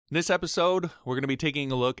In this episode, we're going to be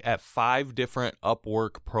taking a look at 5 different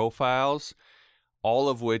Upwork profiles, all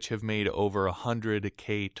of which have made over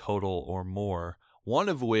 $100K total or more, one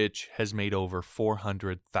of which has made over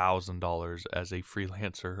 $400,000 as a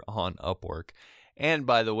freelancer on Upwork. And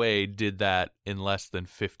by the way, did that in less than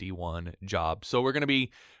 51 jobs. So we're going to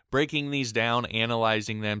be breaking these down,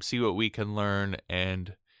 analyzing them, see what we can learn,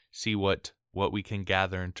 and see what we can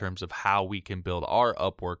gather in terms of how we can build our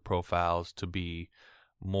Upwork profiles to be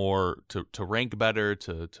more, to rank better,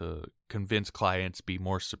 to convince clients, be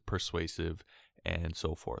more persuasive, and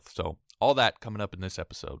so forth. So all that coming up in this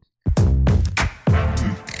episode.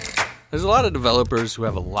 There's a lot of developers who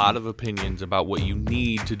have a lot of opinions about what you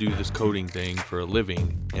need to do this coding thing for a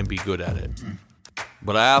living and be good at it.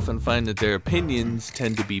 But I often find that their opinions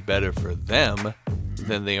tend to be better for them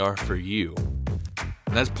than they are for you.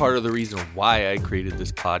 And that's part of the reason why I created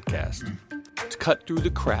this podcast, to cut through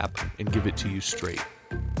the crap and give it to you straight.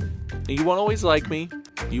 And you won't always like me,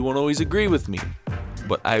 you won't always agree with me,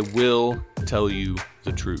 but I will tell you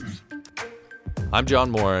the truth. I'm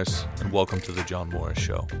John Morris, and welcome to The John Morris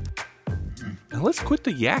Show. Now let's quit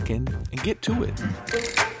the yakking and get to it.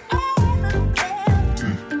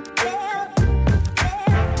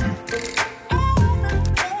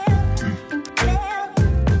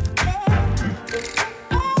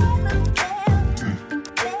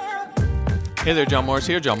 Hey there, John Morris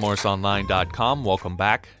here, johnmorrisonline.com. Welcome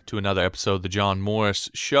back to another episode of The John Morris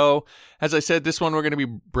Show. As I said, this one we're going to be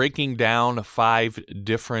breaking down 5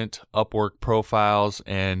 different Upwork profiles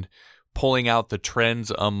and pulling out the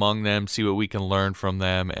trends among them, see what we can learn from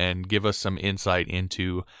them, and give us some insight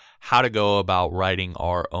into how to go about writing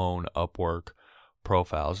our own Upwork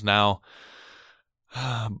profiles. Now,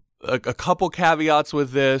 a couple caveats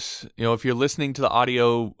with this. You know, if you're listening to the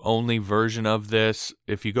audio only version of this,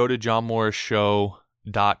 if you go to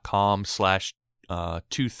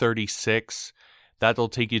johnmorrisshow.com/236, that'll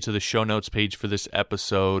take you to the show notes page for this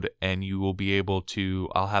episode, and you will be able to,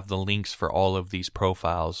 I'll have the links for all of these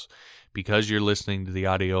profiles. Because you're listening to the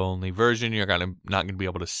audio only version, you're not going to be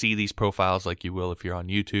able to see these profiles like you will if you're on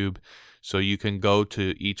YouTube. So you can go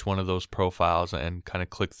to each one of those profiles and kind of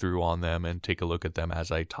click through on them and take a look at them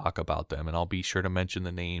as I talk about them. And I'll be sure to mention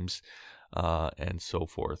the names and so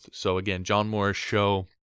forth. So again,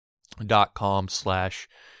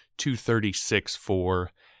 johnmorrisshow.com/236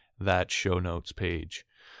 for that show notes page.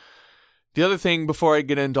 The other thing before I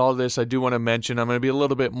get into all this, I do want to mention I'm going to be a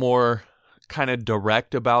little bit more kind of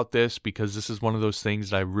direct about this because this is one of those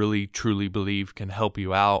things that I really truly believe can help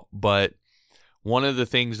you out. But one of the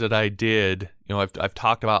things that I did, you know, I've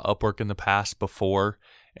talked about Upwork in the past before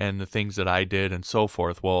and the things that I did and so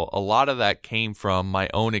forth. Well, a lot of that came from my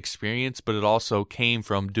own experience, but it also came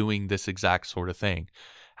from doing this exact sort of thing,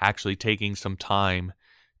 actually taking some time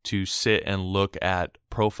to sit and look at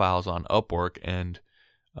profiles on Upwork and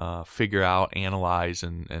figure out, analyze,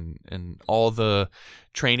 and all the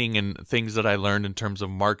training and things that I learned in terms of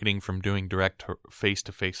marketing from doing direct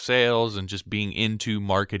face-to-face sales and just being into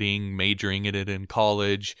marketing, majoring in it in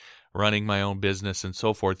college, running my own business and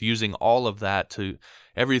so forth, using all of that to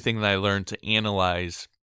everything that I learned to analyze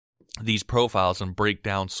these profiles and break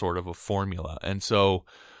down sort of a formula. And so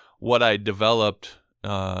what I developed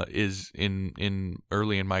is in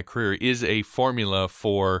early in my career is a formula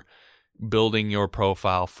for building your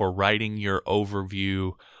profile, for writing your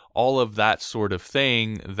overview, all of that sort of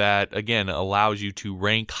thing that, again, allows you to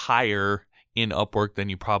rank higher in Upwork than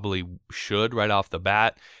you probably should right off the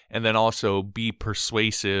bat, and then also be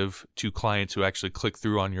persuasive to clients who actually click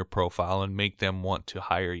through on your profile and make them want to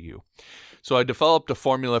hire you. So I developed a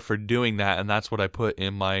formula for doing that, and that's what I put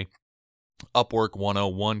in my Upwork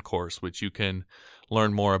 101 course, which you can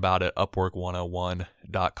learn more about at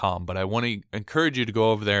upwork101.com. But I want to encourage you to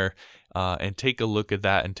go over there and take a look at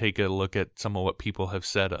that and take a look at some of what people have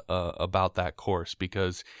said about that course,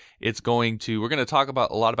 because we're going to talk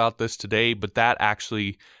about a lot about this today, but that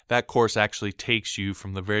course actually takes you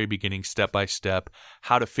from the very beginning, step by step,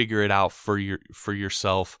 how to figure it out for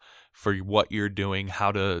yourself, for what you're doing,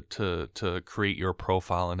 how to create your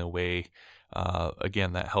profile in a way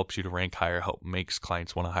again, that helps you to rank higher, makes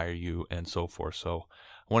clients want to hire you, and so forth. So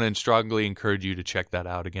I want to strongly encourage you to check that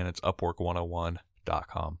out. Again, it's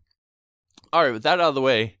upwork101.com. All right, with that out of the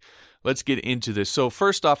way, let's get into this. So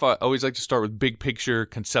first off, I always like to start with big picture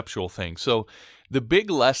conceptual things. So the big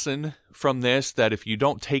lesson from this, that if you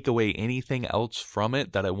don't take away anything else from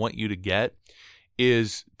it that I want you to get,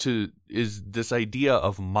 is this idea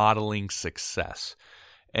of modeling success.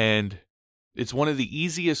 And it's one of the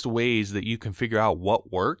easiest ways that you can figure out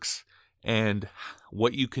what works and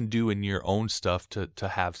what you can do in your own stuff to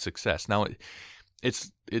have success. Now,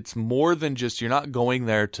 it's more than just, you're not going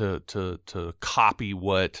there to copy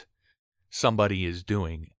what somebody is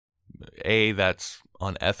doing. A, that's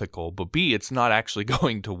unethical, but B, it's not actually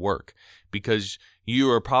going to work because you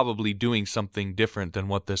are probably doing something different than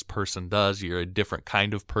what this person does. You're a different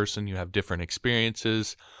kind of person. You have different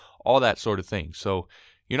experiences, all that sort of thing. So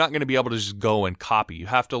you're not going to be able to just go and copy. You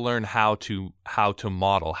have to learn how to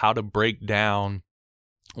model, how to break down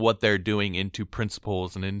what they're doing into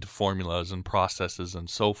principles and into formulas and processes and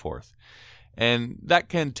so forth. And that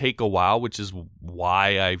can take a while, which is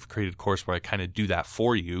why I've created a course where I kind of do that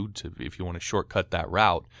for you if you want to shortcut that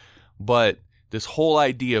route. But this whole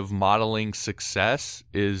idea of modeling success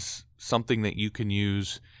is something that you can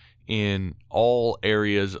use in all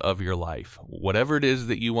areas of your life. Whatever it is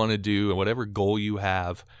that you want to do and whatever goal you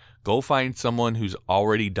have, go find someone who's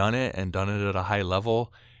already done it and done it at a high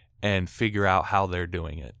level and figure out how they're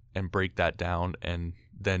doing it and break that down, and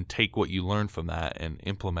then take what you learn from that and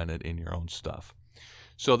implement it in your own stuff.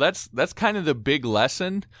 So that's kind of the big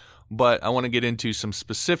lesson, but I want to get into some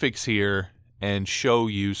specifics here and show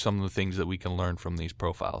you some of the things that we can learn from these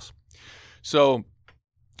profiles. So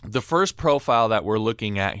the first profile that we're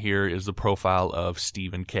looking at here is the profile of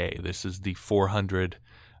Stephen K. This is the 400K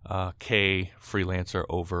freelancer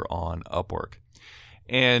over on Upwork.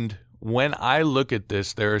 And when I look at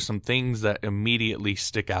this, there are some things that immediately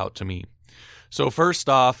stick out to me. So first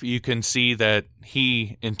off, you can see that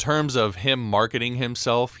he, in terms of him marketing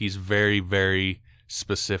himself, he's very, very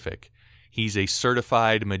specific. He's a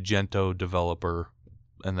certified Magento developer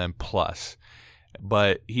and then plus,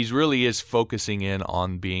 but he's really is focusing in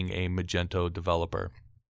on being a Magento developer.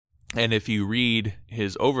 And if you read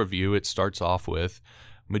his overview, it starts off with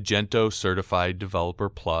Magento certified developer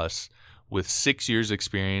plus with 6 years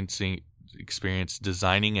experience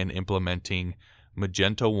designing and implementing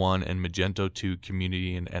Magento 1 and Magento 2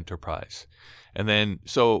 community and enterprise. And then,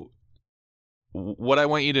 so what I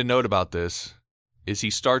want you to note about this is he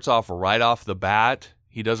starts off right off the bat.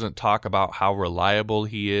 He doesn't talk about how reliable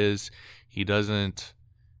he is. He doesn't,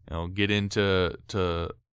 get into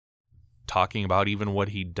talking about even what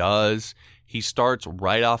he does. He starts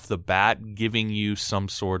right off the bat giving you some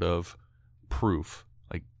sort of proof,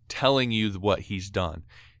 like telling you what he's done.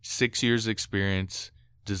 6 years experience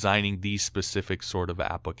designing these specific sort of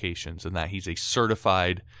applications, and that he's a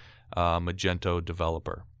certified Magento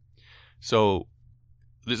developer. So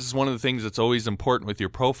this is one of the things that's always important with your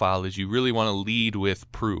profile is you really want to lead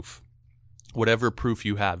with proof. Whatever proof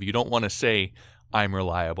you have. You don't want to say, I'm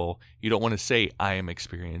reliable. You don't want to say, I am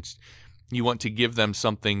experienced. You want to give them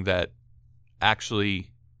something that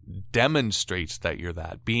actually demonstrates that you're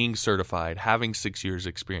that. Being certified, having 6 years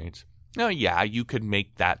experience. Now, yeah, you could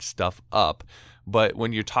make that stuff up, but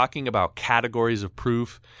when you're talking about categories of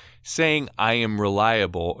proof, saying I am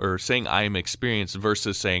reliable or saying I am experienced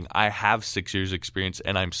versus saying I have 6 years experience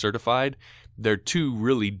and I'm certified, they're two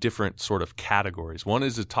really different sort of categories. One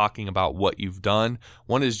is talking about what you've done.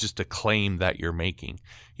 One is just a claim that you're making.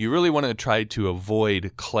 You really want to try to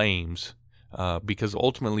avoid claims because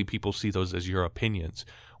ultimately people see those as your opinions.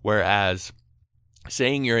 Whereas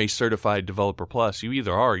saying you're a certified developer plus, you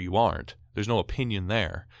either are or you aren't. There's no opinion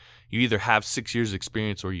there. You either have 6 years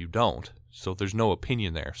experience or you don't. So there's no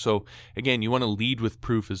opinion there. So again, you want to lead with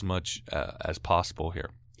proof as much as possible here.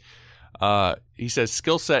 He says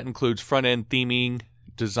skill set includes front-end theming,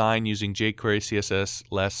 design using jQuery, CSS,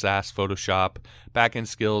 less Sass, Photoshop. Back-end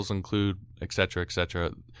skills include et cetera, et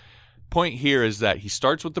cetera. Point here is that he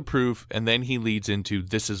starts with the proof and then he leads into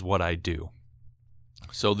this is what I do.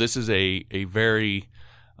 So this is a very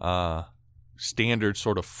standard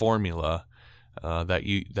sort of formula that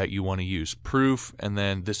you want to use. Proof, and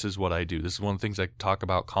then this is what I do. This is one of the things I talk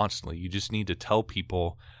about constantly. You just need to tell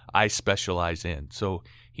people I specialize in. So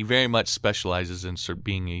he very much specializes in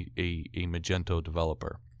being a Magento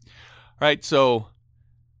developer. All right, so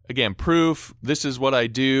again, proof, this is what I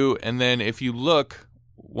do. And then if you look,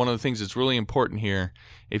 one of the things that's really important here,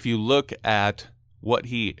 if you look at what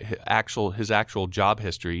his actual job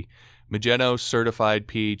history, Magento certified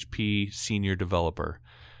PHP senior developer.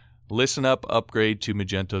 Listen up, upgrade to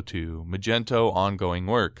Magento 2. Magento ongoing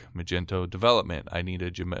work. Magento development. I need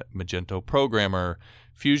a Magento programmer.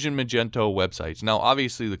 Fusion Magento websites. Now,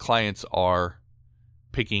 obviously, the clients are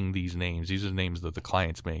picking these names. These are the names that the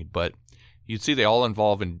clients made. But you'd see they all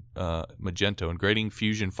involve in Magento. Integrating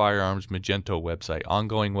Fusion Firearms Magento website.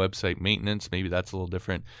 Ongoing website maintenance. Maybe that's a little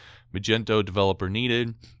different. Magento developer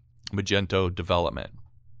needed. Magento development.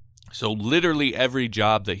 So literally every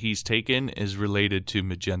job that he's taken is related to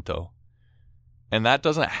Magento. And that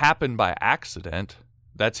doesn't happen by accident.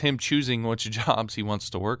 That's him choosing which jobs he wants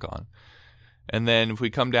to work on. And then if we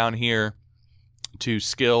come down here, to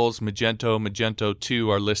skills, Magento 2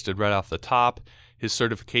 are listed right off the top. His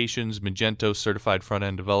certifications, Magento Certified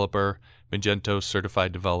Front-End Developer, Magento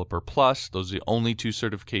Certified Developer Plus. Those are the only 2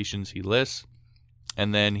 certifications he lists.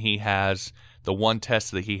 And then he has the one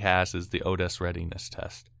test that he has is the Odes readiness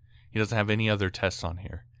test. He doesn't have any other tests on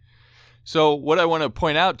here. So what I want to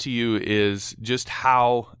point out to you is just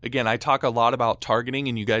how, again, I talk a lot about targeting,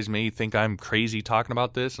 and you guys may think I'm crazy talking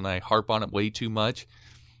about this and I harp on it way too much.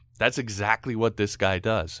 That's exactly what this guy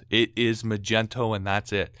does. It is Magento, and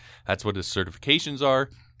that's it. That's what his certifications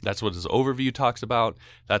are. That's what his overview talks about.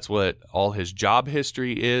 That's what all his job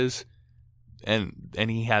history is. And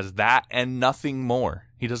he has that and nothing more.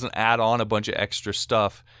 He doesn't add on a bunch of extra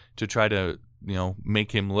stuff to try to,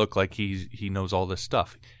 make him look like he knows all this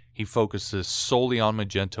stuff. He focuses solely on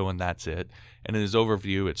Magento, and that's it. And in his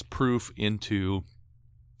overview, it's proof into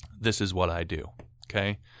this is what I do.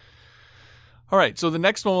 Okay? All right, so the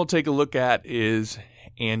next one we'll take a look at is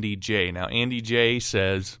Andy J. Now, Andy J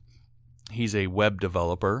says he's a web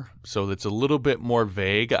developer, so that's a little bit more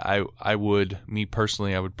vague. Me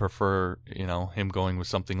personally, I would prefer, him going with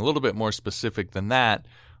something a little bit more specific than that.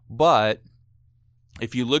 But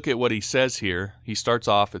if you look at what he says here, he starts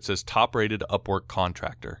off, it says top-rated Upwork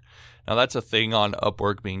contractor. Now, that's a thing on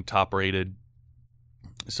Upwork being top-rated.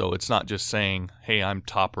 So it's not just saying, hey, I'm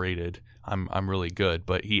top-rated, I'm really good,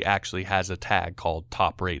 but he actually has a tag called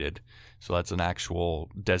top-rated. So that's an actual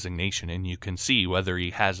designation, and you can see whether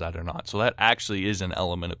he has that or not. So that actually is an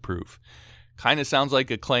element of proof. Kind of sounds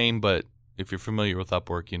like a claim, but if you're familiar with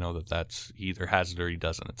Upwork, you know that he either has it or he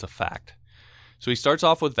doesn't. It's a fact. So he starts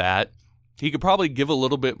off with that. He could probably give a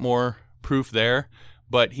little bit more proof there,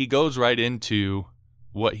 but he goes right into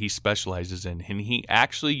what he specializes in, and he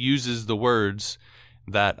actually uses the words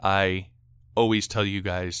that I always tell you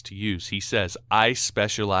guys to use. He says, I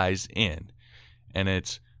specialize in, and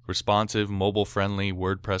it's responsive, mobile-friendly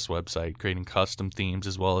WordPress website, creating custom themes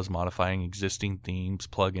as well as modifying existing themes,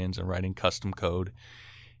 plugins, and writing custom code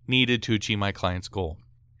needed to achieve my client's goal.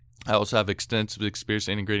 I also have extensive experience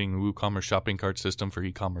integrating the WooCommerce shopping cart system for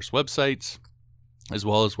e-commerce websites, as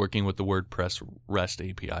well as working with the WordPress REST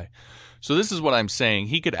API. So this is what I'm saying.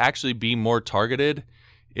 He could actually be more targeted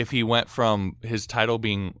if he went from his title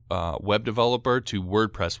being web developer to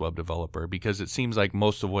WordPress web developer, because it seems like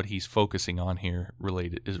most of what he's focusing on here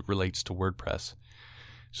relates to WordPress.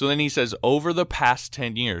 So then he says, over the past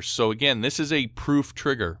 10 years. So again, this is a proof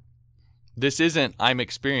trigger. This isn't I'm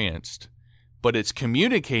experienced, but it's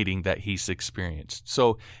communicating that he's experienced.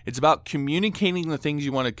 So it's about communicating the things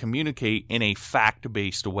you want to communicate in a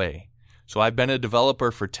fact-based way. So I've been a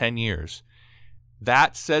developer for 10 years.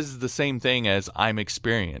 That says the same thing as I'm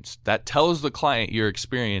experienced. That tells the client you're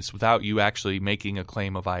experienced without you actually making a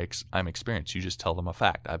claim of I'm experienced. You just tell them a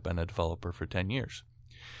fact. I've been a developer for 10 years.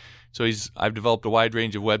 So I've developed a wide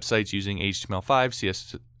range of websites using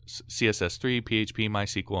HTML5, CSS3, PHP,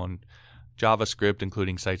 MySQL, and JavaScript,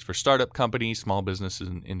 including sites for startup companies, small businesses,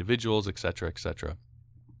 and individuals, etc., etc.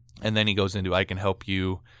 And then he goes into I can help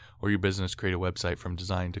you or your business create a website from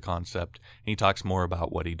design to concept. And he talks more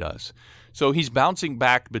about what he does. So he's bouncing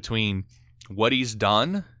back between what he's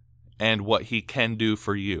done and what he can do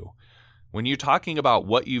for you. When you're talking about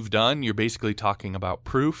what you've done, you're basically talking about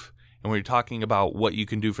proof. And when you're talking about what you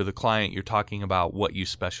can do for the client, you're talking about what you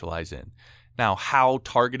specialize in. Now, how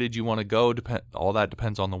targeted you want to go, all that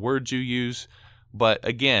depends on the words you use. But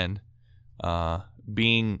again, he's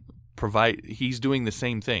doing the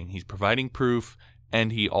same thing. He's providing proof, and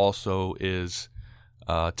he also is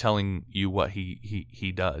telling you what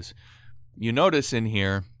he does. You notice in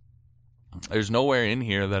here, there's nowhere in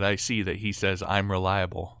here that I see that he says I'm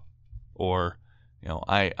reliable, or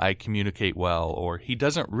I communicate well, or he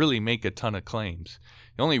doesn't really make a ton of claims.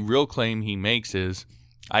 The only real claim he makes is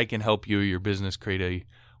I can help you or your business create a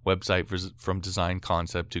website from design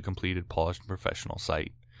concept to completed, polished, professional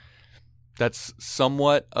site. That's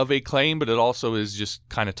somewhat of a claim, but it also is just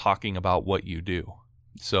kind of talking about what you do.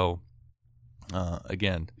 So,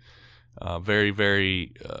 again, very,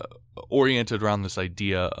 very oriented around this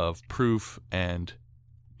idea of proof and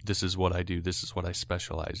this is what I do, this is what I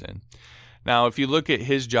specialize in. Now, if you look at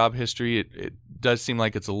his job history, it does seem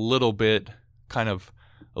like it's a little bit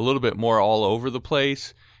more all over the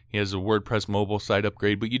place. He has a WordPress mobile site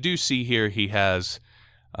upgrade, but you do see here he has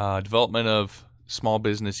development of small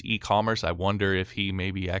business e-commerce. I wonder if he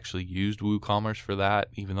maybe actually used WooCommerce for that,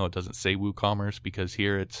 even though it doesn't say WooCommerce, because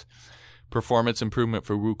here it's performance improvement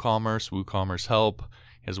for WooCommerce, WooCommerce help.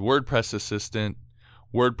 He has WordPress assistant,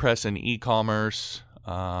 WordPress and e-commerce.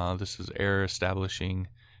 This is error establishing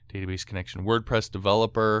database connection. WordPress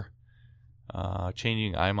developer.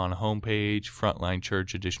 changing I'm on homepage, frontline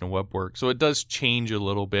church, additional web work. So it does change a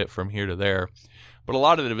little bit from here to there. But a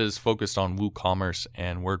lot of it is focused on WooCommerce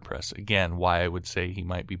and WordPress. Again, why I would say he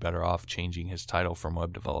might be better off changing his title from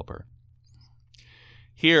web developer.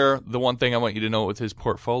 Here, the one thing I want you to know with his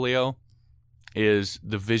portfolio is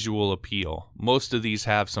the visual appeal. Most of these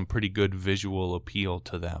have some pretty good visual appeal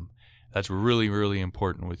to them. That's really, really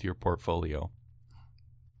important with your portfolio.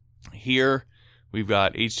 Here, we've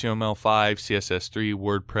got HTML5, CSS3,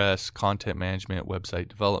 WordPress, content management, website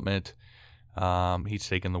development. He's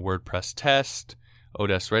taken the WordPress test,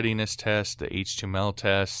 ODS readiness test, the HTML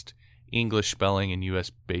test, English spelling, and US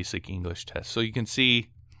basic English test. So you can see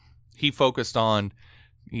he focused on,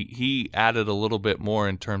 he added a little bit more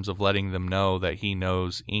in terms of letting them know that he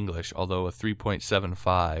knows English, although a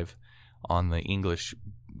 3.75 on the English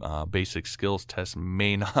basic skills test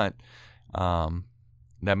may not,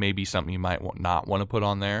 that may be something you might not want to put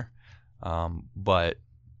on there. But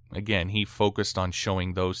again, he focused on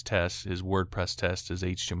showing those tests, his WordPress test, his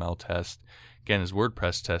HTML test. Again, his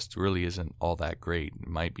WordPress test really isn't all that great. It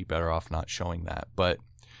might be better off not showing that. But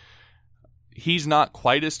he's not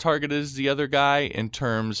quite as targeted as the other guy in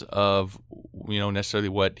terms of, necessarily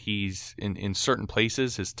what he's in certain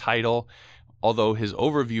places, his title. Although his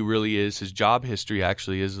overview really is, his job history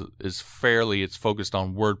actually is fairly, it's focused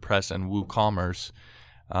on WordPress and WooCommerce.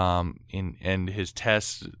 And his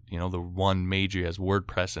tests, the one major he has,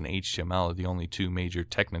 WordPress and HTML, are the only two major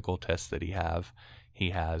technical tests that he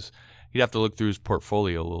has. You'd have to look through his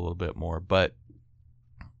portfolio a little bit more, but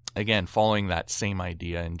again, following that same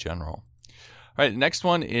idea in general. All right, the next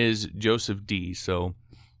one is Joseph D. So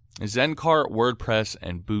Zencart, WordPress,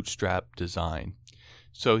 and Bootstrap design.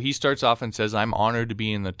 So he starts off and says, I'm honored to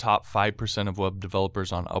be in the top 5% of web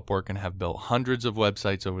developers on Upwork and have built hundreds of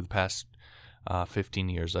websites over the past 15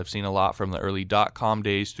 years. I've seen a lot from the early .com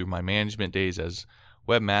days through my management days as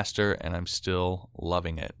webmaster, and I'm still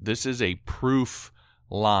loving it. This is a proof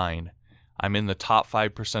line. I'm in the top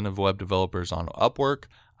 5% of web developers on Upwork.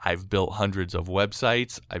 I've built hundreds of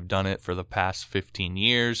websites. I've done it for the past 15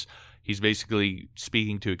 years. He's basically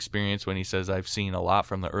speaking to experience when he says I've seen a lot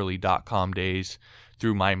from the early .com days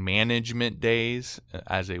through my management days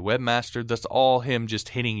as a webmaster. That's all him just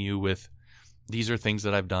hitting you with, these are things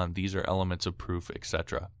that I've done. These are elements of proof,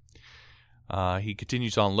 etc. He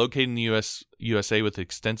continues on, located in the USA with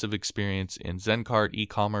extensive experience in Zencart,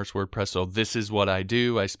 e-commerce, WordPress. So this is what I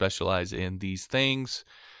do. I specialize in these things.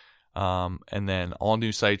 And then all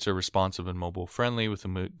new sites are responsive and mobile friendly with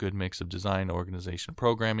a good mix of design, organization,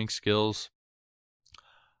 programming skills.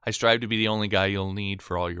 I strive to be the only guy you'll need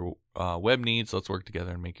for all your web needs. Let's work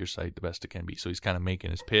together and make your site the best it can be. So he's kind of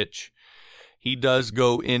making his pitch. He does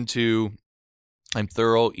go into, I'm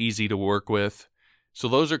thorough, easy to work with. So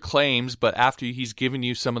those are claims, but after he's given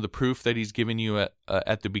you some of the proof that he's given you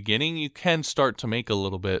at the beginning, you can start to make a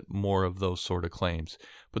little bit more of those sort of claims.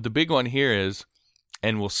 But the big one here is,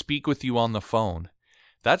 and will speak with you on the phone.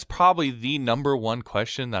 That's probably the number one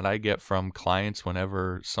question that I get from clients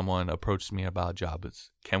whenever someone approaches me about a job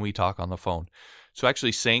is, can we talk on the phone? So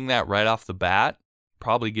actually saying that right off the bat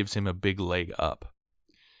probably gives him a big leg up.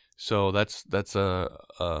 So that's a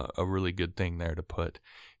really good thing there to put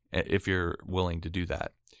if you're willing to do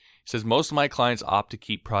that. He says, most of my clients opt to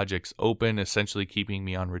keep projects open, essentially keeping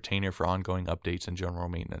me on retainer for ongoing updates and general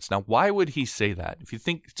maintenance. Now, why would he say that? If you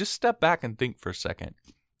think, just step back and think for a second.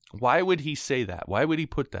 Why would he say that? Why would he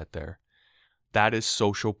put that there? That is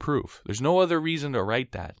social proof. There's no other reason to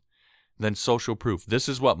write that than social proof. This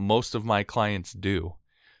is what most of my clients do.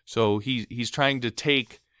 So he's trying to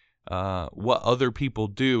take what other people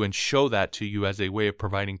do and show that to you as a way of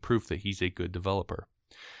providing proof that he's a good developer.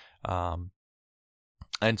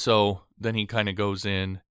 And so then he kind of goes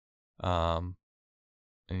in and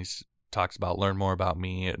he talks about learn more about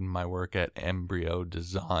me and my work at Embryo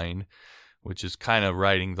Design, which is kind of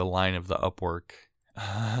riding the line of the Upwork,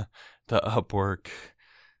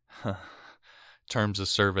 terms of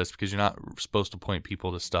service, because you're not supposed to point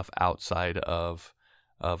people to stuff outside of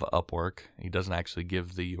Upwork. He doesn't actually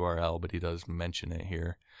give the URL, but he does mention it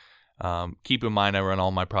here. Keep in mind, I run all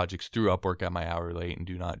my projects through Upwork at my hourly rate and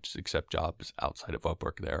do not just accept jobs outside of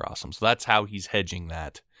Upwork. They're awesome. So that's how he's hedging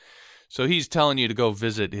that. So he's telling you to go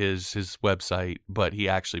visit his website, but he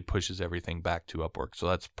actually pushes everything back to Upwork. So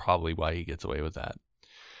that's probably why he gets away with that.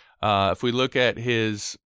 If we look at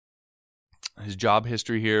his job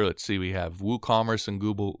history here, let's see, we have WooCommerce and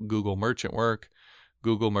Google Merchant Work,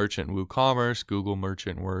 Google Merchant WooCommerce, Google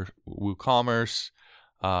Merchant WooCommerce,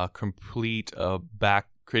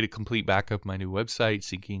 create a complete backup of my new website,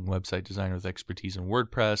 seeking website designer with expertise in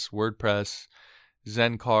WordPress,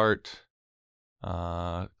 Zencart,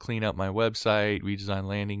 Clean up my website, redesign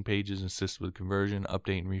landing pages, assist with conversion,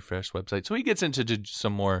 update and refresh website. So he gets into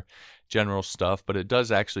some more general stuff, but it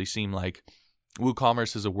does actually seem like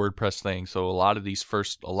WooCommerce is a WordPress thing. So a lot of these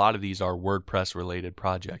are WordPress related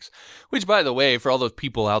projects, which, by the way, for all those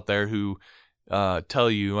people out there who tell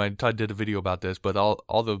you, I did a video about this, but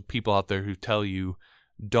all the people out there who tell you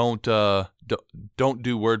don't do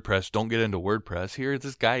WordPress, don't get into WordPress. Here,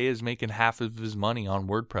 this guy is making half of his money on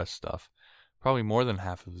WordPress stuff. Probably more than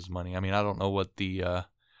half of his money. I mean, I don't know what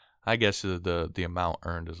I guess the amount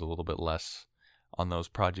earned is a little bit less on those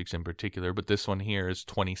projects in particular, but this one here is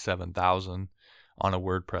 $27,000 on a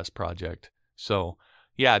WordPress project. So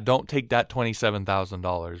yeah, don't take that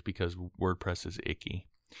 $27,000 because WordPress is icky.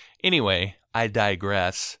 Anyway, I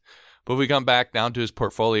digress. But we come back down to his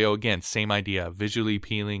portfolio again, same idea, visually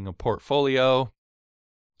appealing a portfolio.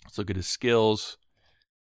 Let's look at his skills.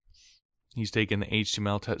 He's taking the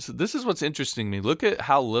HTML test. So this is what's interesting to me. Look at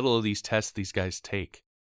how little of these tests these guys take.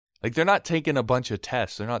 Like, they're not taking a bunch of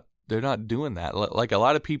tests. They're not doing that. Like, a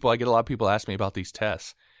lot of people, I get a lot of people ask me about these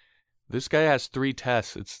tests. This guy has 3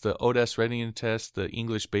 tests. It's the ODS readiness test, the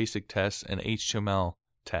English basic test, and HTML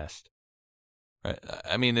test. Right?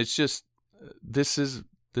 I mean, it's just this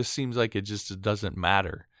seems like it just doesn't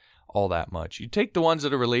matter all that much. You take the ones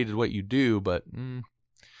that are related to what you do, but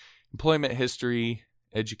employment history,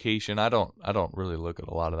 education, I don't really look at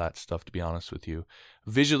a lot of that stuff, to be honest with you.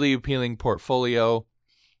 Visually appealing portfolio,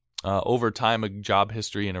 over time, a job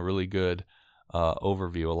history, and a really good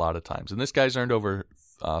overview a lot of times. And this guy's earned over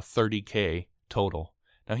 $30K total.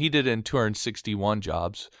 Now, he did it in 261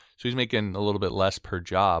 jobs, so he's making a little bit less per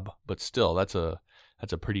job, but still, that's a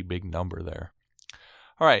pretty big number there.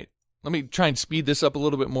 All right, let me try and speed this up a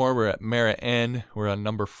little bit more. We're at Merit N. We're on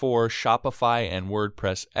number 4, Shopify and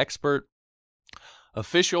WordPress expert.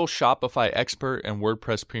 Official Shopify expert and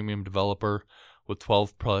WordPress premium developer with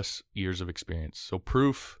 12 plus years of experience. So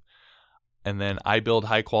proof, and then I build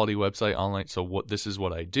high quality website online. So this is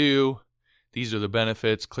what I do. These are the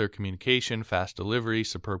benefits: clear communication, fast delivery,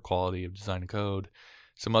 superb quality of design and code.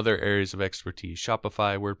 Some other areas of expertise: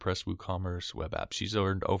 Shopify, WordPress, WooCommerce, web apps. She's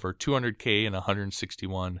earned over $200K in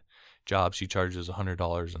 161 jobs. She charges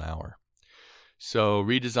 $100 an hour. So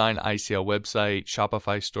redesign ICL website,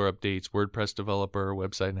 Shopify store updates, WordPress developer,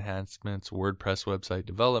 website enhancements, WordPress website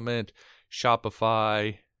development,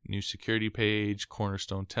 Shopify, new security page,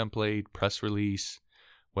 cornerstone template, press release,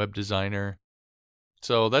 web designer.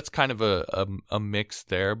 So that's kind of a mix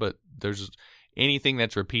there, but there's anything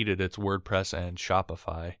that's repeated, it's WordPress and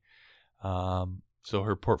Shopify. So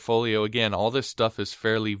her portfolio, again, all this stuff is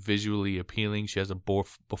fairly visually appealing. She has a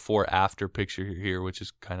before-after picture here, which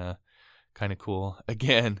is kind of cool.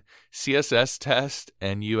 Again, CSS test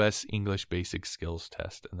and US English basic skills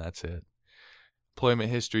test, and that's it. Employment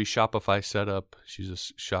history, Shopify setup. She's a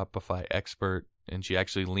Shopify expert, and she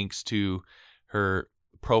actually links to her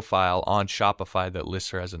profile on Shopify that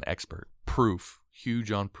lists her as an expert. Proof,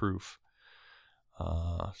 huge on proof.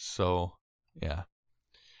 So yeah.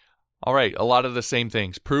 All right, a lot of the same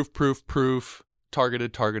things. Proof,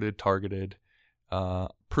 targeted.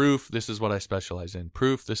 Proof, this is what I specialize in.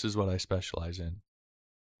 Proof, this is what I specialize in.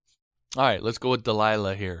 All right, let's go with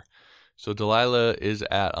Delilah here. So Delilah is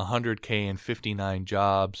at $100K and 59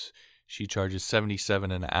 jobs. She charges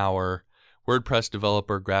 $77 an hour. WordPress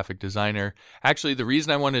developer, graphic designer. Actually, the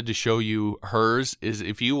reason I wanted to show you hers is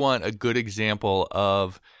if you want a good example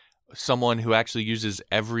of someone who actually uses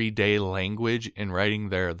everyday language in writing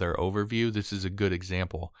their overview, this is a good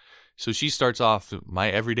example. So she starts off, my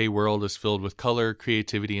everyday world is filled with color,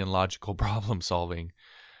 creativity, and logical problem solving.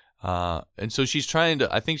 And so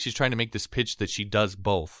I think she's trying to make this pitch that she does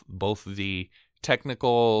both the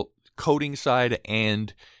technical coding side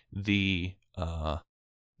and the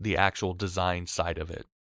actual design side of it.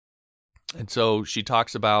 And so she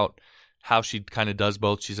talks about how she kind of does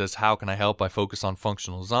both. She says, how can I help? I focus on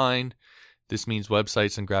functional design. This means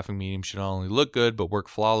websites and graphic mediums should not only look good, but work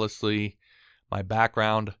flawlessly. My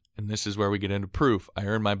background, and this is where we get into proof. I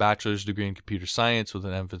earned my bachelor's degree in computer science with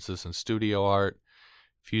an emphasis in studio art.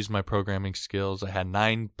 Fused my programming skills. I had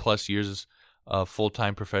 9+ years of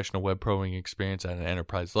full-time professional web programming experience at an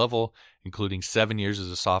enterprise level, including 7 years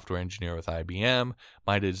as a software engineer with IBM.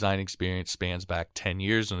 My design experience spans back 10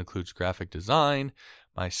 years and includes graphic design.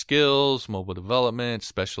 My skills, mobile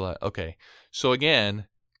development, Okay, so again,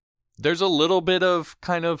 there's a little bit of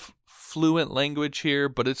kind of fluent language here,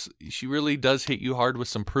 but she really does hit you hard with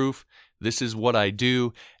some proof. This is what I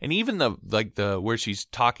do. And even where she's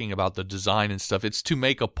talking about the design and stuff, it's to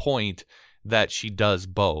make a point that she does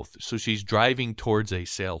both. So she's driving towards a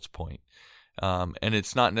sales point. And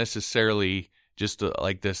it's not necessarily just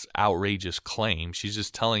like this outrageous claim. She's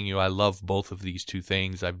just telling you, I love both of these two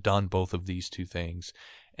things. I've done both of these two things,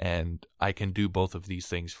 and I can do both of these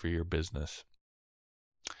things for your business.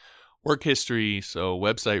 Work history, so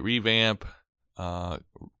website revamp,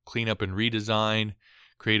 cleanup and redesign,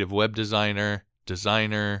 creative web designer,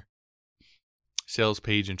 sales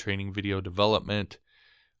page and training video development,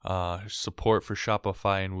 support for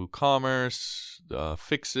Shopify and WooCommerce,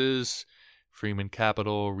 fixes, Freeman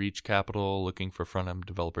Capital, Reach Capital, looking for front-end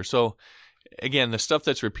developers. So again, the stuff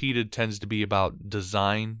that's repeated tends to be about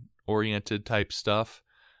design-oriented type stuff.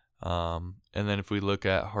 And then if we look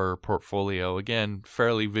at her portfolio, again,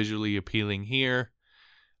 fairly visually appealing here.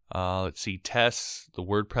 Let's see, tests, the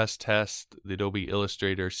WordPress test, the Adobe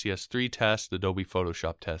Illustrator CS3 test, the Adobe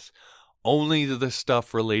Photoshop test. Only the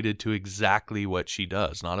stuff related to exactly what she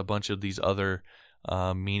does, not a bunch of these other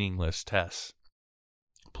meaningless tests.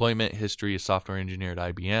 Employment history as software engineer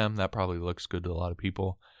at IBM. That probably looks good to a lot of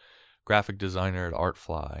people. Graphic designer at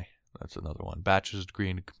Artfly. That's another one. Bachelor's degree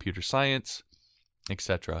in computer science,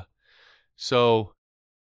 etc. So,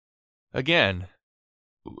 again,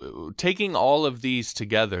 taking all of these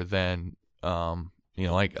together, then,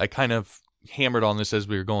 I kind of hammered on this as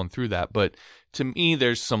we were going through that, but to me,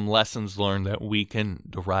 there's some lessons learned that we can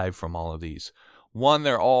derive from all of these. One,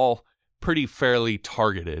 they're all pretty fairly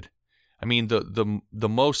targeted. I mean, the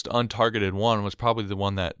most untargeted one was probably the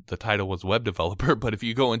one that the title was web developer, but if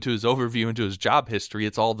you go into his overview, into his job history,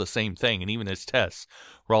 it's all the same thing, and even his tests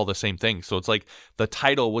were all the same thing. So it's like the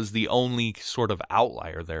title was the only sort of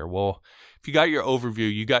outlier there. Well, if you got your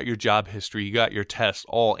overview, you got your job history, you got your tests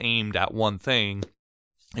all aimed at one thing,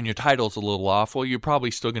 and your title's a little off, well, you're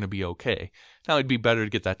probably still going to be okay. Now, it'd be better to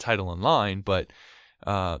get that title in line, but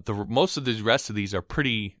most of the rest of these are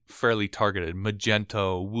pretty fairly targeted.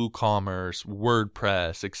 Magento, WooCommerce,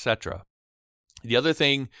 WordPress, etc. The other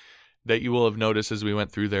thing that you will have noticed as we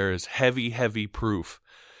went through there is heavy proof.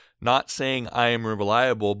 Not saying I am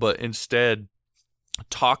reliable, but instead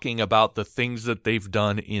talking about the things that they've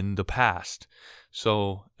done in the past.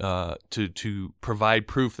 So to provide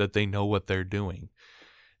proof that they know what they're doing.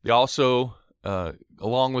 They also,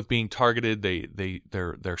 along with being targeted,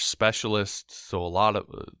 they're specialists. So a lot of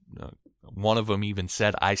one of them even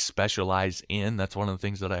said, "I specialize in." That's one of the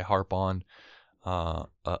things that I harp on a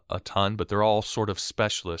ton. But they're all sort of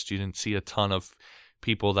specialists. You didn't see a ton of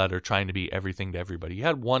people that are trying to be everything to everybody. You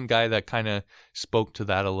had one guy that kind of spoke to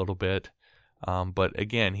that a little bit, but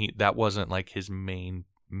again, that wasn't like his main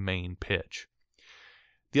pitch.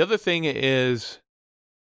 The other thing is,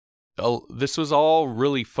 this was all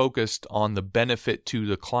really focused on the benefit to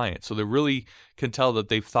the client. So they really can tell that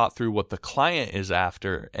they've thought through what the client is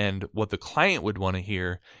after and what the client would want to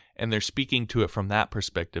hear, and they're speaking to it from that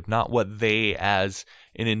perspective, not what they as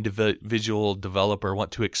an individual developer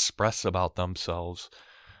want to express about themselves.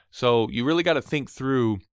 So you really got to think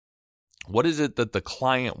through, what is it that the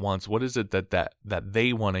client wants? What is it that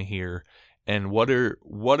they want to hear? And what are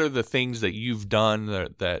the things that you've done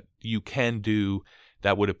that you can do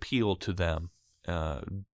that would appeal to them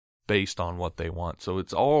based on what they want. So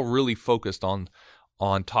it's all really focused on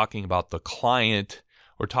talking about the client,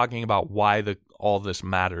 or talking about why all this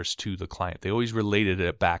matters to the client. They always related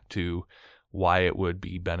it back to why it would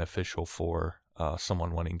be beneficial for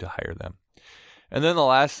someone wanting to hire them. And then the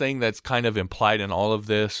last thing that's kind of implied in all of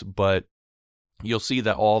this, but you'll see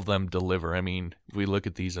that all of them deliver. I mean, if we look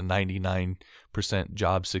at these, a 99%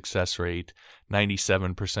 job success rate,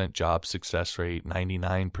 97% job success rate,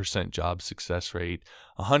 99% job success rate,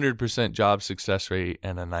 100% job success rate,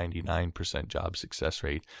 and a 99% job success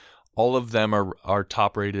rate. All of them are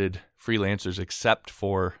top-rated freelancers except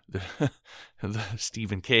for the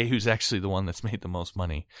Stephen K., who's actually the one that's made the most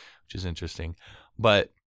money, which is interesting.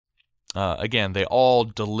 But again, they all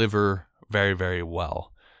deliver very, very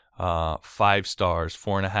well. 5 stars,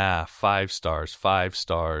 4.5, 5 stars, 5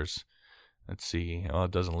 stars. Let's see. Oh,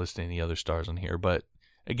 it doesn't list any other stars on here, but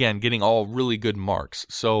again, getting all really good marks.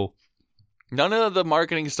 So none of the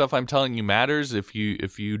marketing stuff I'm telling you matters if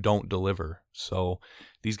you don't deliver. So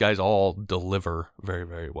these guys all deliver very,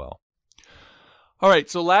 very well. All right,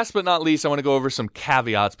 so last but not least, I want to go over some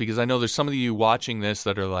caveats, because I know there's some of you watching this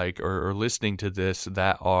that are like, or listening to this,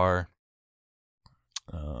 that are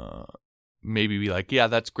maybe be like, yeah,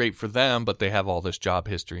 that's great for them, but they have all this job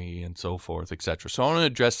history and so forth, etc. So I want to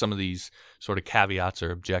address some of these sort of caveats or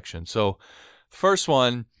objections. So the first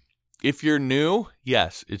one, if you're new,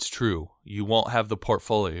 yes, it's true. You won't have the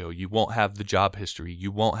portfolio. You won't have the job history.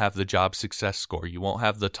 You won't have the job success score. You won't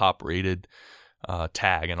have the top rated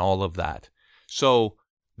tag and all of that. So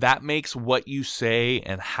that makes what you say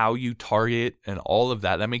and how you target and all of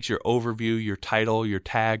that makes your overview, your title, your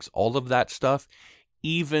tags, all of that stuff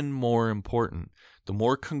even more important. The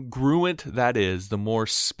more congruent that is, the more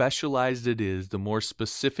specialized it is, the more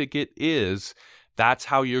specific it is, that's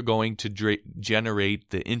how you're going to generate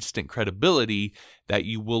the instant credibility that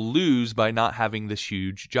you will lose by not having this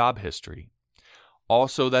huge job history.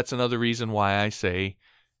 Also, that's another reason why I say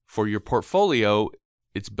for your portfolio,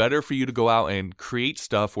 it's better for you to go out and create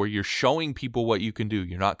stuff where you're showing people what you can do.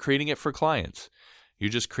 You're not creating it for clients. You're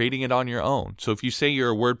just creating it on your own. So if you say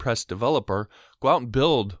you're a WordPress developer, go out and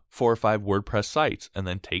build 4 or 5 WordPress sites and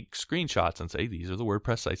then take screenshots and say, these are the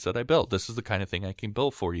WordPress sites that I built. This is the kind of thing I can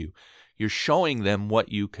build for you. You're showing them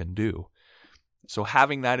what you can do. So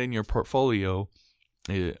having that in your portfolio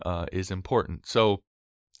is important. So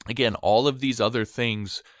again, all of these other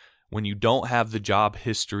things, when you don't have the job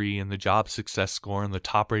history and the job success score and the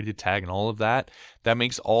top rated tag and all of that, that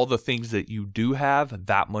makes all the things that you do have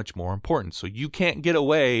that much more important. So you can't get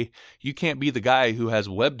away. You can't be the guy who has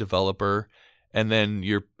web developer and then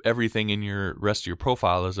everything in your rest of your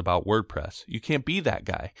profile is about WordPress. You can't be that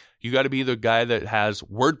guy. You got to be the guy that has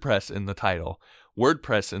WordPress in the title,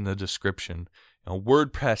 WordPress in the description,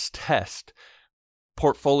 WordPress test,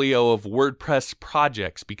 portfolio of WordPress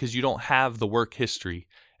projects, because you don't have the work history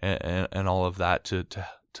and all of that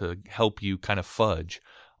to help you kind of fudge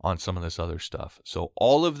on some of this other stuff. So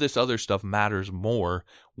all of this other stuff matters more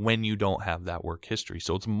when you don't have that work history.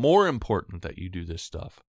 So it's more important that you do this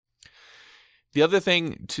stuff. The other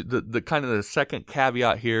thing, to the kind of the second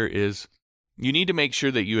caveat here, is you need to make sure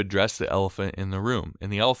that you address the elephant in the room.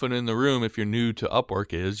 And the elephant in the room, if you're new to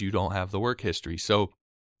Upwork, is you don't have the work history. So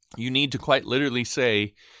you need to quite literally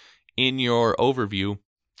say in your overview,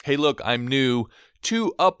 hey, look, I'm new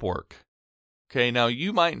to Upwork. Okay, now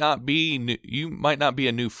you might not be a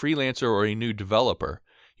new freelancer or a new developer.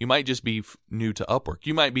 You might just be new to Upwork.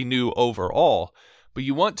 You might be new overall, but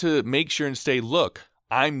you want to make sure and say, look,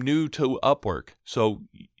 I'm new to Upwork. So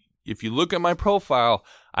if you look at my profile,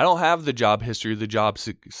 I don't have the job history, the job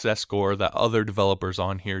success score that other developers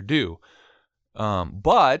on here do.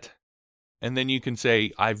 But then you can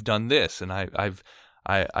say, I've done this and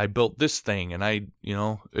I built this thing, and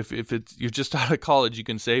if you're just out of college, you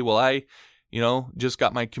can say, well, I just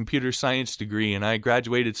got my computer science degree and I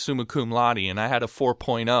graduated summa cum laude and I had a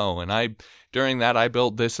 4.0 and during that I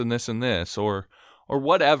built this and this and this, or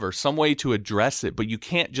whatever, some way to address it. But you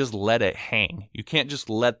can't just let it hang. You can't just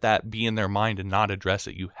let that be in their mind and not address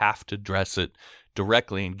it. You have to address it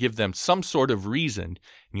directly and give them some sort of reason.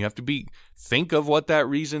 And you have to think of what that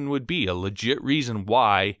reason would be, a legit reason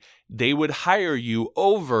why they would hire you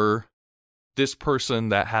over this person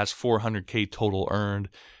that has 400K total earned,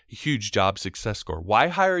 huge job success score. Why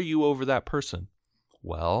hire you over that person?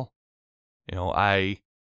 Well,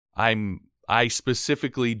 I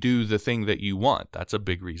specifically do the thing that you want. That's a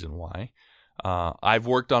big reason why. I've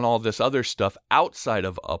worked on all this other stuff outside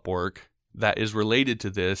of Upwork that is related to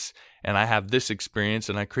this, and I have this experience,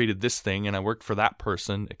 and I created this thing, and I worked for that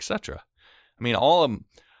person, etc. I mean,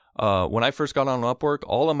 when I first got on Upwork,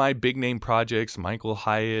 all of my big name projects, Michael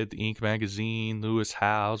Hyatt, Inc. Magazine, Lewis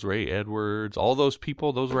Howes, Ray Edwards, all those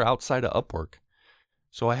people, those were outside of Upwork.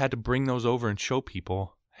 So I had to bring those over and show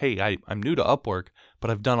people, hey, I'm new to Upwork, but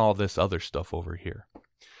I've done all this other stuff over here.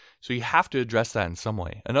 So you have to address that in some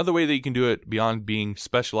way. Another way that you can do it beyond being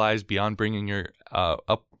specialized, beyond bringing your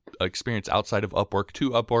experience outside of Upwork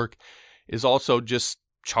to Upwork, is also just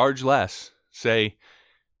charge less. Say,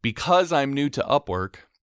 because I'm new to Upwork,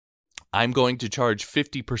 I'm going to charge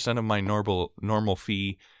 50% of my normal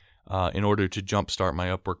fee in order to jumpstart my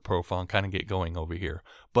Upwork profile and kind of get going over here.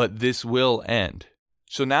 But this will end.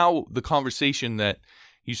 So now the conversation that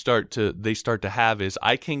they start to have is,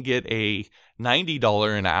 I can get a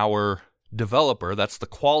 $90 an hour developer. That's the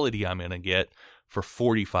quality I'm going to get for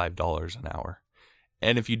 $45 an hour.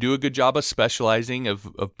 And if you do a good job of specializing, of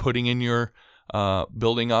putting in your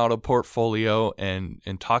building out a portfolio and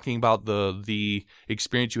talking about the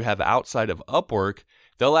experience you have outside of Upwork,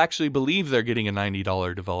 they'll actually believe they're getting a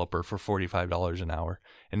 $90 developer for $45 an hour.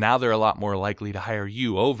 And now they're a lot more likely to hire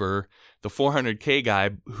you over the 400K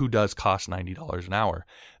guy who does cost $90 an hour.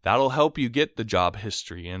 That'll help you get the job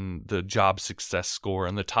history and the job success score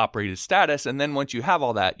and the top rated status. And then once you have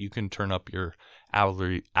all that, you can turn up your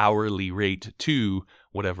hourly rate to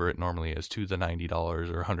whatever it normally is, to the $90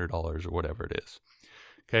 or $100 or whatever it is.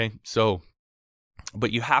 Okay, so,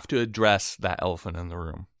 but you have to address that elephant in the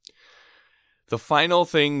room. The final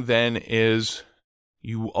thing then is,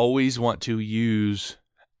 you always want to use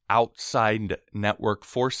outside network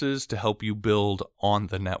forces to help you build on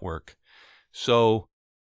the network. So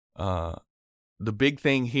the big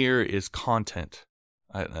thing here is content.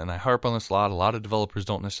 And I harp on this a lot. A lot of developers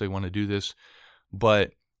don't necessarily want to do this,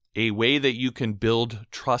 but a way that you can build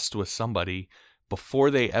trust with somebody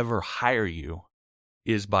before they ever hire you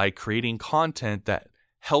is by creating content that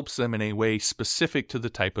helps them in a way specific to the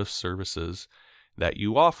type of services that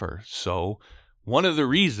you offer. So one of the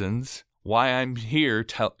reasons why I'm here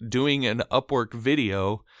doing an Upwork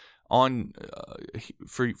video on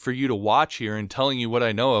for you to watch here and telling you what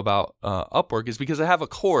I know about Upwork is because I have a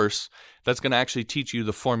course that's going to actually teach you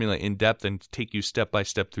the formula in depth and take you step by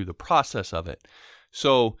step through the process of it.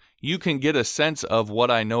 So you can get a sense of what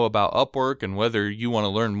I know about Upwork and whether you want to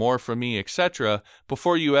learn more from me, etc.,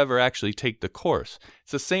 before you ever actually take the course.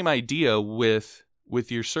 It's the same idea with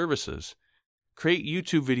your services. Create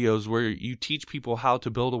YouTube videos where you teach people how to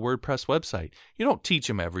build a WordPress website. You don't teach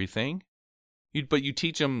them everything, but you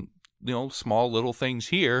teach them, small little things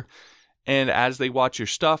here. And as they watch your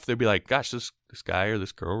stuff, they'll be like, gosh, this guy or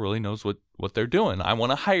this girl really knows what they're doing. I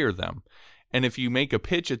want to hire them. And if you make a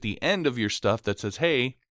pitch at the end of your stuff that says,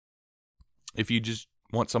 hey, if you just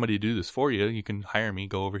want somebody to do this for you, you can hire me,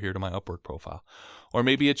 go over here to my Upwork profile. Or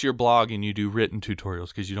maybe it's your blog and you do written tutorials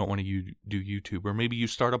because you don't want to do YouTube. Or maybe you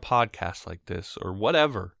start a podcast like this or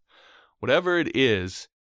whatever. Whatever it is,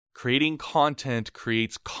 creating content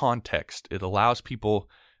creates context. It allows people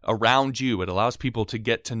around you. It allows people to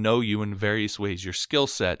get to know you in various ways. Your skill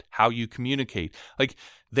set, how you communicate. Like,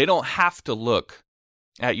 they don't have to look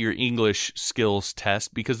at your English skills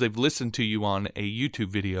test because they've listened to you on a YouTube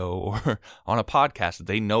video or on a podcast.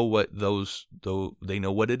 They know they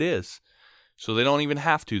know what it is. So they don't even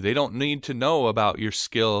have to. They don't need to know about your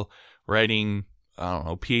skill writing,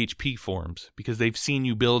 PHP forms because they've seen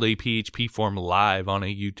you build a PHP form live on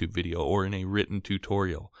a YouTube video or in a written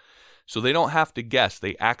tutorial. So they don't have to guess.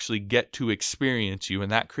 They actually get to experience you,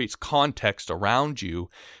 and that creates context around you.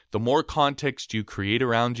 The more context you create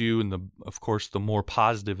around you, and of course, the more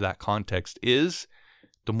positive that context is,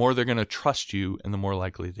 the more they're going to trust you and the more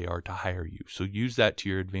likely they are to hire you. So use that to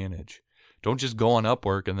your advantage. Don't just go on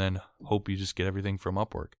Upwork and then hope you just get everything from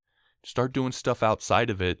Upwork. Start doing stuff outside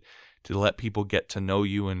of it to let people get to know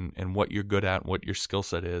you and what you're good at and what your skill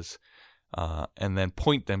set is, and then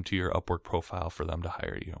point them to your Upwork profile for them to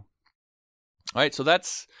hire you. All right, so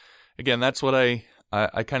that's what I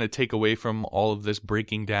kind of take away from all of this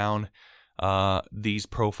breaking down these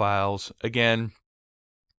profiles. Again,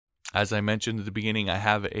 as I mentioned at the beginning, I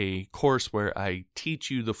have a course where I teach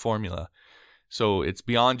you the formula. So it's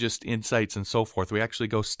beyond just insights and so forth. We actually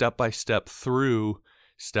go step by step through.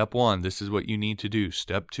 Step 1, this is what you need to do.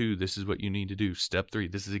 Step 2, this is what you need to do. Step 3,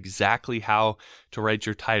 this is exactly how to write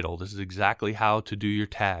your title. This is exactly how to do your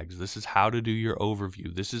tags. This is how to do your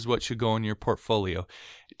overview. This is what should go in your portfolio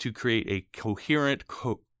to create a coherent,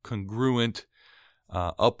 congruent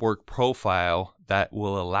Upwork profile that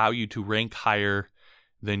will allow you to rank higher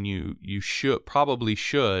than you probably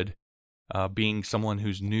should. Being someone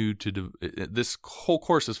who's new to this whole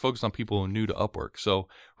course is focused on people who are new to Upwork. So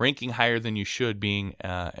ranking higher than you should, being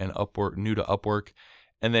new to Upwork,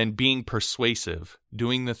 and then being persuasive,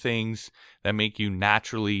 doing the things that make you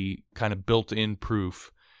naturally kind of built-in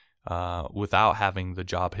proof without having the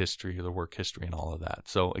job history or the work history and all of that.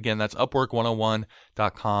 So again, that's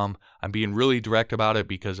Upwork101.com. I'm being really direct about it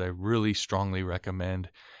because I really strongly recommend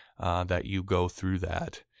that you go through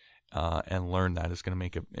that. And learn that. It's going to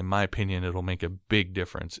make in my opinion, it'll make a big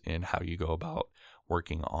difference in how you go about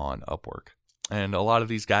working on Upwork. And a lot of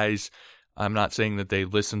these guys, I'm not saying that they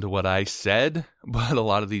listen to what I said, but a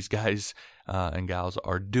lot of these guys and gals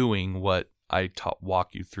are doing what I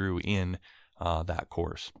walk you through in that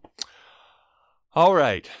course. All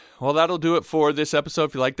right. Well, that'll do it for this episode.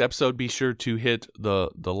 If you liked the episode, be sure to hit the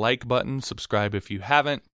like button, subscribe if you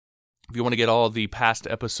haven't. If you want to get all the past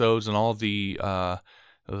episodes and all the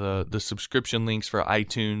subscription links for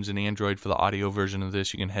iTunes and Android for the audio version of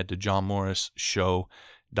this, you can head to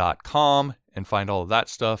johnmorrisshow.com and find all of that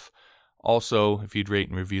stuff. Also, if you'd rate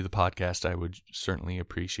and review the podcast, I would certainly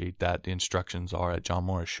appreciate that. The instructions are at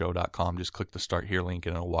johnmorrisshow.com. Just click the Start Here link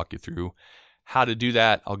and it'll walk you through how to do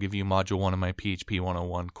that. I'll give you Module 1 of my PHP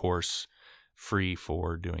 101 course free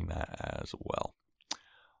for doing that as well.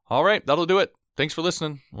 All right, that'll do it. Thanks for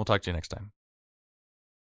listening. We'll talk to you next time.